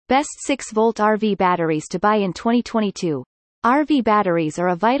Best 6-volt RV batteries to buy in 2022. RV batteries are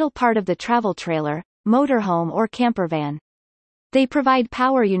a vital part of the travel trailer, motorhome or campervan. They provide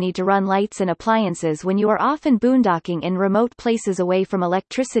power you need to run lights and appliances when you are often boondocking in remote places away from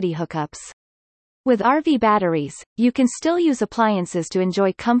electricity hookups. With RV batteries, you can still use appliances to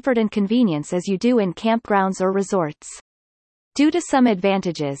enjoy comfort and convenience as you do in campgrounds or resorts. Due to some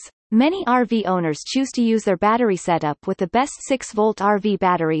advantages, many RV owners choose to use their battery setup with the best 6-volt RV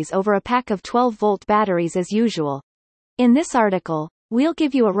batteries over a pack of 12-volt batteries as usual. In this article, we'll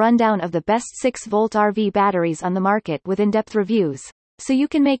give you a rundown of the best 6-volt RV batteries on the market with in-depth reviews, so you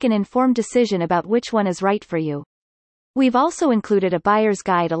can make an informed decision about which one is right for you. We've also included a buyer's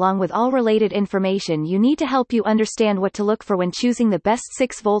guide along with all related information you need to help you understand what to look for when choosing the best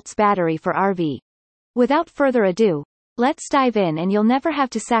 6-volt battery for RV. Without further ado, let's dive in, and you'll never have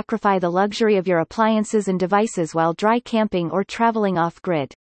to sacrifice the luxury of your appliances and devices while dry camping or traveling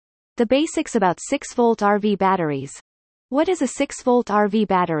off-grid. The basics about 6-volt RV batteries. What is a 6-volt RV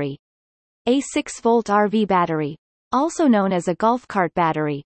battery? A 6-volt RV battery, also known as a golf cart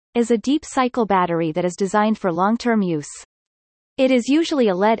battery, is a deep-cycle battery that is designed for long-term use. It is usually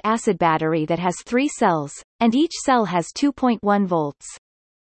a lead-acid battery that has 3 cells, and each cell has 2.1 volts.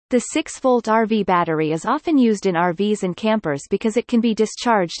 The 6-volt RV battery is often used in RVs and campers because it can be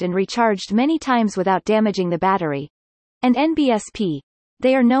discharged and recharged many times without damaging the battery. And NBSP.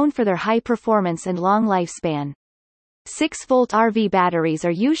 They are known for their high performance and long lifespan. 6-volt RV batteries are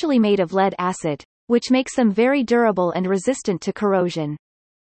usually made of lead acid, which makes them very durable and resistant to corrosion.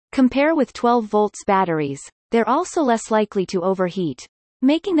 Compare with 12-volt batteries, they're also less likely to overheat,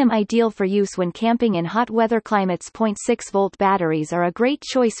 making them ideal for use when camping in hot weather climates. 6-volt batteries are a great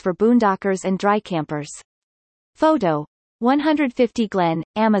choice for boondockers and dry campers. Photo 150 Glen,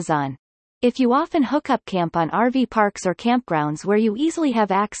 Amazon. If you often hook up camp on RV parks or campgrounds where you easily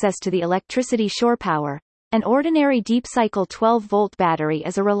have access to the electricity shore power, an ordinary deep-cycle 12-volt battery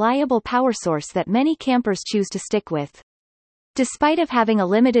is a reliable power source that many campers choose to stick with. Despite of having a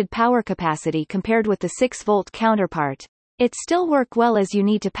limited power capacity compared with the 6-volt counterpart, it still works well as you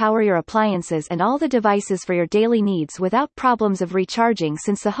need to power your appliances and all the devices for your daily needs without problems of recharging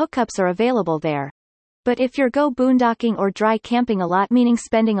since the hookups are available there. But if you're go boondocking or dry camping a lot, meaning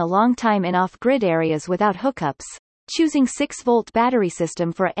spending a long time in off-grid areas without hookups, choosing 6-volt battery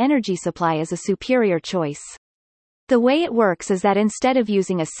system for energy supply is a superior choice. The way it works is that instead of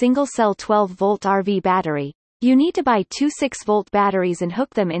using a single-cell 12-volt RV battery, you need to buy 2 6-volt batteries and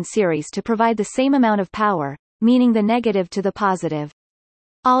hook them in series to provide the same amount of power, meaning the negative to the positive.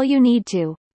 All you need to